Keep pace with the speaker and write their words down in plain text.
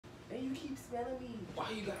You keep smelling me.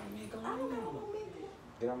 Why you got me going? I don't know.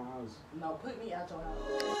 Get out my house. No, put me out your house.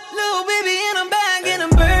 Little baby in a bag in a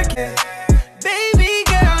Birkin. Baby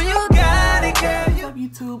girl, you got it, girl. What's up,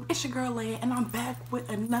 YouTube? It's your girl Leia, and I'm back with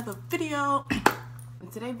another video. In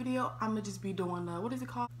today's video, I'm gonna just be doing what is it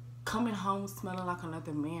called? Coming home smelling like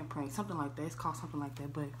another man prank, something like that. It's called something like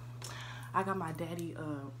that. But I got my daddy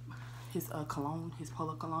his cologne, his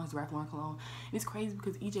Polo cologne, his Ralph Lauren cologne. And it's crazy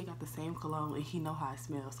because EJ got the same cologne and he know how it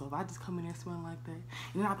smells. So if I just come in there smelling like that, and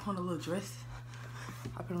then I put on a little dress.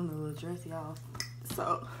 I put on a little dress, y'all.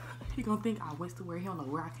 So he gonna think I went somewhere. He don't know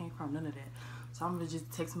where I came from, none of that. So I'm gonna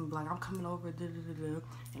just text him like I'm coming over, and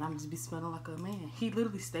I'm just be smelling like a man. He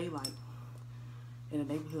literally stayed like in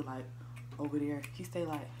the neighborhood, like over there. He stayed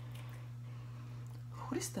like, oh,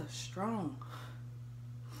 this stuff's strong.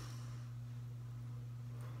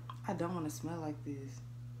 I don't want to smell like this.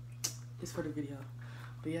 It's for the video.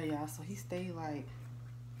 But yeah, y'all. So he stayed like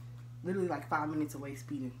literally like 5 minutes away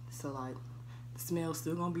speeding. So like the smell's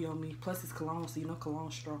still gonna be on me. Plus it's cologne, so you know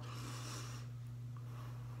cologne's strong.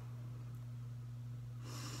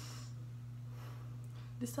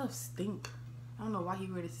 This stuff stink. I don't know why he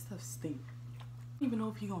wear this stuff stink. I don't even know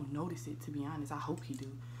if he gonna notice it, to be honest. I hope he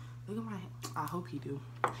do. Look at my hand. I hope he do.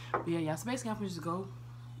 But yeah, y'all. So basically I'm gonna just go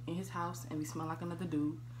in his house and we smell like another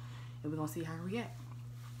dude. And we're gonna see how he react.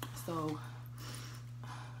 So,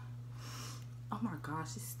 oh my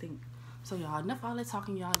gosh, it stink. So y'all, enough all that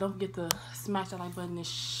talking, y'all. Don't forget to smash that like button and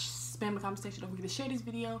spam the comment section. Don't forget to share this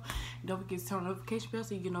video. And don't forget to turn on the notification bell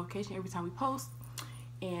so you get notification every time we post.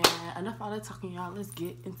 And enough all that talking, y'all. Let's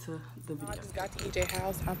get into the video. I just got to EJ's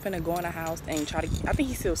house. I'm finna go in the house and try to, I think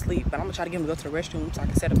he's still asleep, but I'm gonna try to get him to go to the restroom so I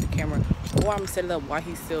can set up the camera. Or I'm gonna set it up while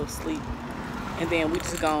he's still asleep. And then we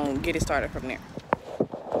just gonna get it started from there.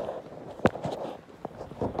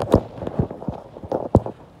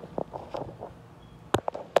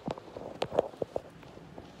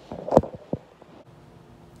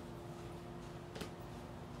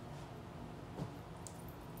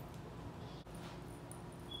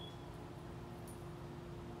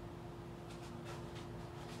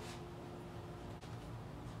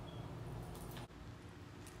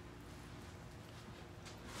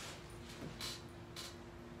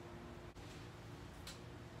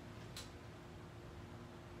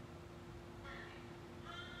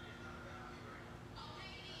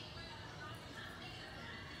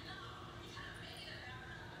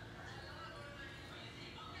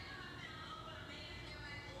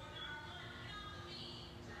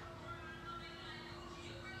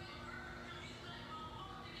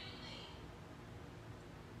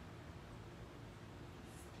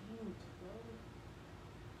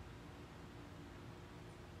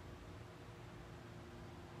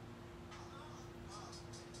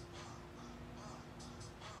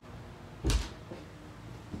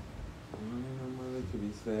 To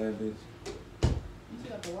be savage. You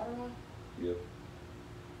still got the water on? Yep.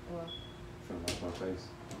 Or? Trying to wash my face.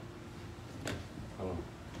 Hold on.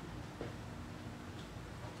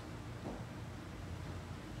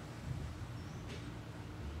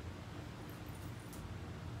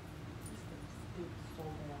 It's so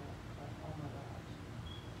bad. Oh my gosh.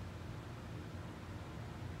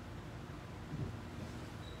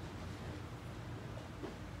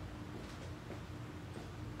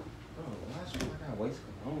 Bro, why should I got waste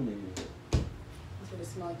cologne in here? You said it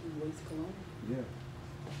smell like you waste cologne? Yeah.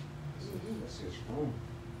 That shit's strong.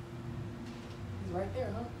 He's right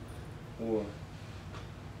there, huh? Well,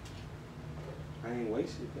 I ain't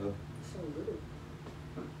wasted though. It's so little.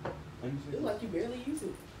 Let me It look like you barely use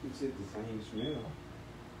it. It's the same smell.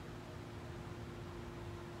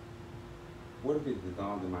 What if it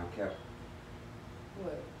dissolved in my cap?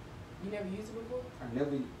 What? You never used it before? I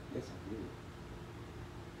never, yes I did.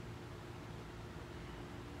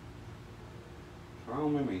 I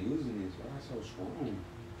don't remember using this. Why it's so strong?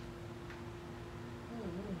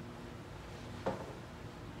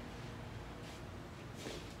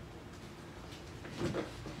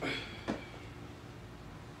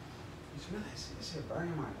 You smell that shit? That shit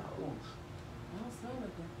burning my nose. I don't smell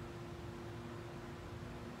nothing.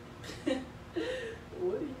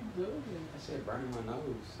 What are you doing? That shit burning my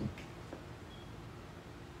nose.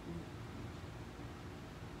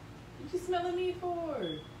 What you smelling me for?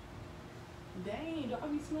 Dang, do I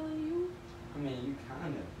be smelling you? I mean, you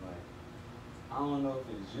kind of like, I don't know if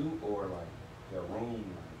it's you or like the room.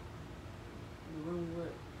 Like, The room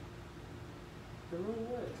what? The room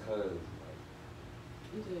what? because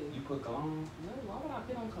like, EJ. you put cologne. No, why would I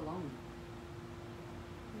put on cologne?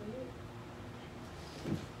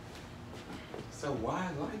 So why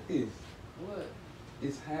like this? What?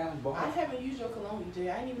 It's half bought. I haven't used your cologne,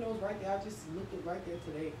 EJ. I didn't even know it was right there. I just looked it right there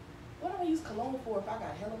today. What do I use cologne for if I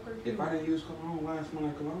got hella perfume? If I didn't use cologne, why it smell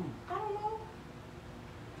like cologne? I don't know.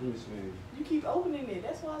 Let me smell it. You keep opening it.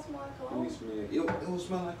 That's why I smell like Let cologne. me smell it. It will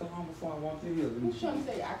smell like cologne before I walked in here. Let me What you trying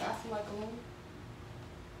to say? I smell like cologne?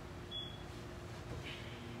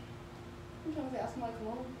 You trying to say I smell like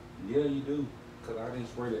cologne? Yeah, you do. Because I didn't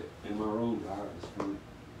spray it in my room. I just smell it.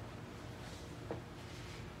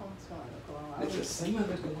 I don't smell like cologne. It's the same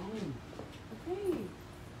as cologne. Okay.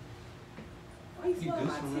 Why you You smell do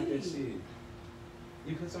my smell like that titties? shit.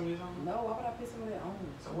 You put some of yours on? No, why would I put some of that on?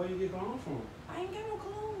 So where you get cologne from? I ain't got no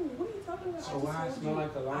cologne. What are you talking about? So why it smell like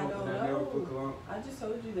cologne? I don't and know. I never put cologne. I just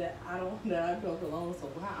told you that I don't cologne, so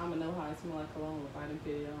how I'm gonna know how I smell like cologne if I didn't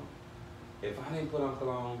put it on? If I didn't put on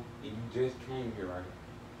cologne and you just came here, right?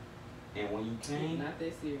 And when you came, Not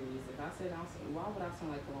that serious. If I said why would I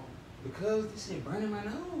smell like cologne? because this shit burning my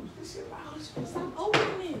nose. This shit loud as fuck. Stop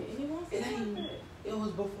opening it, and it won't It smell ain't. like that. It was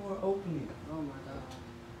before opening. Oh my god.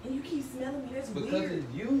 And you keep smelling me. That's Because weird.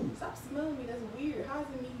 it's you. Stop smelling me. That's weird. How is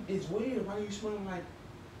it me? It's weird. Why you smelling like?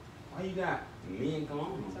 Why you got men What are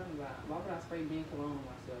cologne? you talking about? Why would I spray men cologne on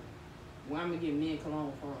myself? Where I'm gonna get men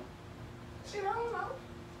cologne from? Shit, I don't know.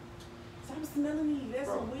 Stop smelling me. That's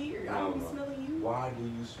Bro, weird. I no, don't be bro. smelling you. Why do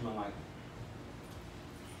you smell like?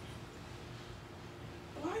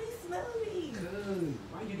 Why are you smelling me? Cause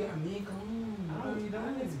why you got men cologne? What are you I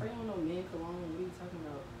didn't doing? spray on no men cologne. What are you talking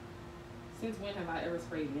about? Since when have I ever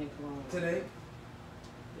sprayed men cologne? Today.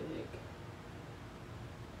 The heck?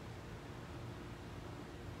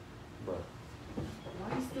 Bro.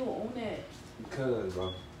 Why you still on that? Because,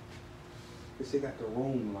 bro. This shit got the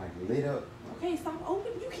room like lit up. Okay, stop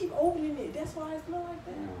opening. You keep opening it. That's why it smell like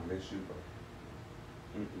that. No, that's you,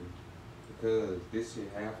 bro. Because this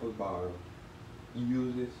shit half a bottle. You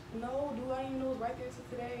use this? No, dude, I didn't even know it was right there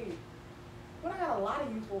till today. What I got a lot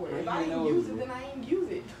of use for it. How If you I know didn't it use was- it, then I ain't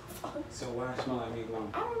use it. So why it smell like me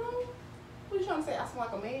cologne? I don't know. What you trying to say? I smell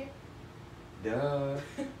like a man? Duh.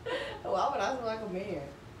 Why would I smell like a man?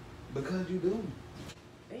 Because you do.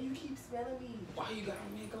 And you keep smelling me. Why you got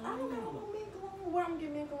me I don't cologne? got no men cologne. Where I'm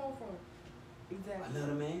getting men cologne from? Exactly.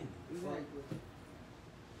 Another man. Exactly.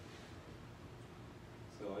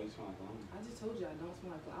 So why you smell like cologne? I just told you I don't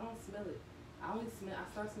smell like cologne. I don't smell it. I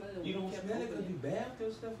start smelling it when You don't kept smell it because opening. you bathed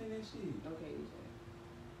your stuff in that shit. Okay, EJ.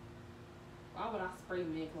 Why would I spray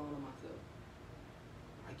men cologne on myself?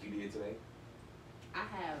 Like you did today. I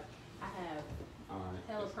have Alright.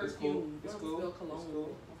 hella It's perfume. cool. It's You cool. don't smell cologne. It's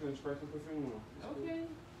cool. I'm finna spray some perfume on. It's cool. Okay.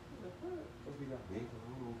 What the fuck? What we got? Man,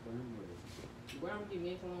 cologne for him. Where I'm getting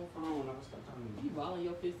men cologne I from? don't know. Stop talking to me. You balling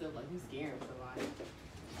your fist up like you scaring somebody.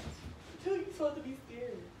 Dude, you supposed to be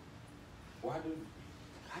scared. Why do?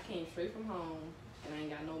 I came straight from home and I ain't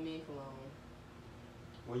got no men cologne.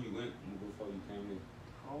 Where you went before you came in?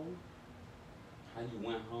 Home? How you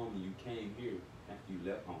went home and you came here after you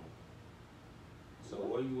left home? So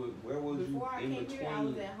where was Before I you in came between? here, I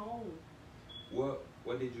was at home.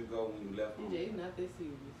 Where did you go when you left home? EJ, not that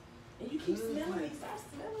serious. And you keep Good, smelling me. like- Stop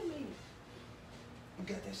smelling me. You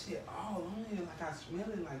got that shit all on you, like I smell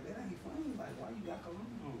it, like that ain't funny. Like why you got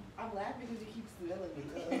cologne on? I'm laughing because you keep smelling me.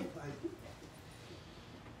 Because like,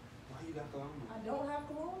 why you got cologne on? I don't have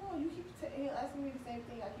cologne on. You keep asking me the same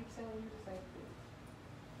thing. I keep telling you the same thing.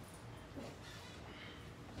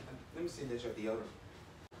 Let me see that's your deodorant.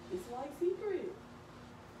 It's like secret.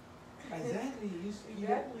 Exactly.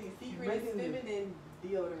 Exactly. Secret is making it- feminine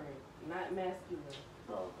deodorant, not masculine.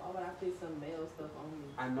 Why would I put some male stuff on me?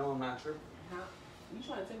 I know I'm not tripping. How? You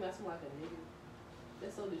trying to tell me I smell like a nigga?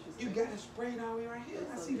 That's so disrespectful. You got it sprayed all the way right here. I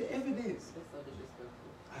That's so see the disrespectful. evidence. That's so disrespectful.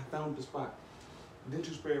 I found the spot. Didn't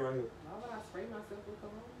you spray it right here? Why would I spray myself with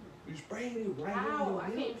cologne? You sprayed it right How? I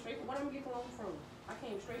here. came straight from, where am I get cologne from? I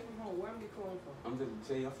came straight from home. Where am I get cologne from? I'm just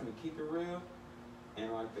tell you, I'm finna keep it real and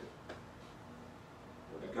like that.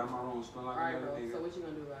 You got my room smell like Alright, another bro. nigga. So what you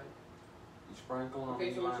gonna do about it? You sprinkle on Okay,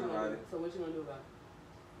 me, so what you lying gonna about do? it. So what you gonna do about it?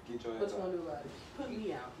 Get your What ass you out. gonna do about it? Put me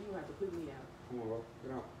out. You gonna have to put me out. Come on, bro.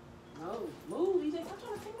 Get out. No, move, EJ. Stop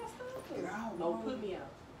trying to take my stuff. Get out, No, bro. put me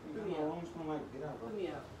out. You Put got me my out. room smell like get out, bro. Put me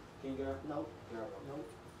out. Can you get out? Nope. Get out, bro. Nope.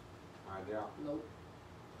 Alright, get out. Nope.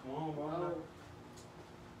 Come on, bro. No.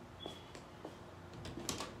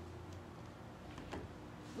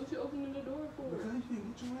 What you opening the door for? Because you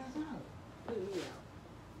didn't get your ass out. Put me out.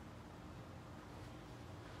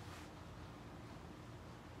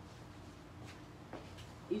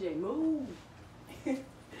 EJ, move.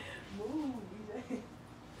 Move, EJ.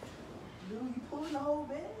 Dude, you pulling the whole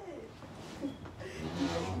bed.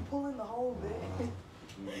 You pulling the whole bed.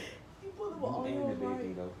 You pulling my arm You aimed the right.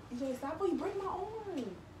 big though. EJ, stop before you break my arm.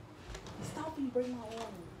 Stop before you break my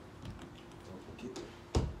arm.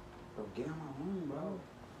 Bro, get out my room, bro.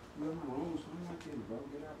 You got my room, something like this, bro.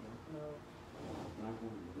 Get out, bro. No. Not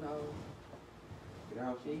going. No. Get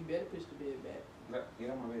out. Yeah, you better push the bed back. Get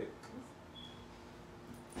out my bed.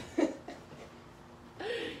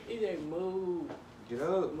 It just move. Get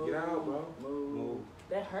up. Move. Get out, bro. Move.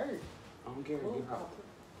 That hurt. I don't care. Move. Get out.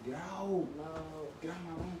 Get out. No. Get out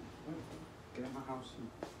my room. Get out my house.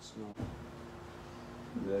 Smell.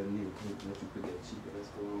 Let you put that cheap ass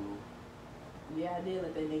cologne on. Yeah, I did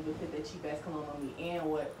let that nigga put that cheap ass cologne on me. And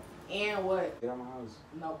what? And what? Get out my house.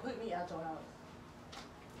 No, put me out your house.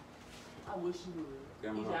 I wish you would. Get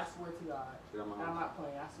out my EJ, I house. swear to God. Get out my I'm house. not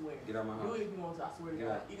playing, I swear. Get out my Do house. it if you want to, I swear to Get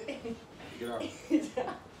God. out. Get out.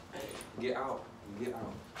 Get out. Get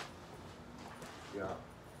out. Get out.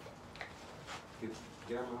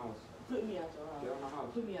 Get out my house. Put me out your house. Get out my house.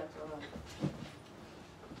 Put me out your house.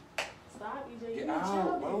 Stop, EJ. Get You being out,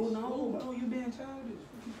 childish. bro. No, Move. bro. You being childish.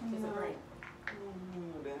 What you It's a prank.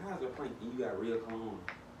 Then how's a prank? You got real cologne.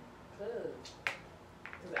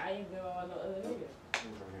 Cause I ain't been on no other nigga. I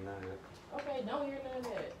ain't drinking none of that. Okay, don't hear none of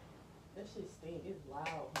that. That shit stink. It's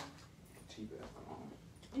loud. Cheap ass cologne.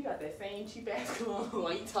 You got that same cheap ass cologne.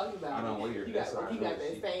 What you talking about? I don't wear it. You That's why got I know that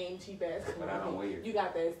it's cheap. same cheap ass cologne. But I don't wear it. You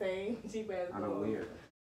got that same cheap ass I cologne. don't wear it.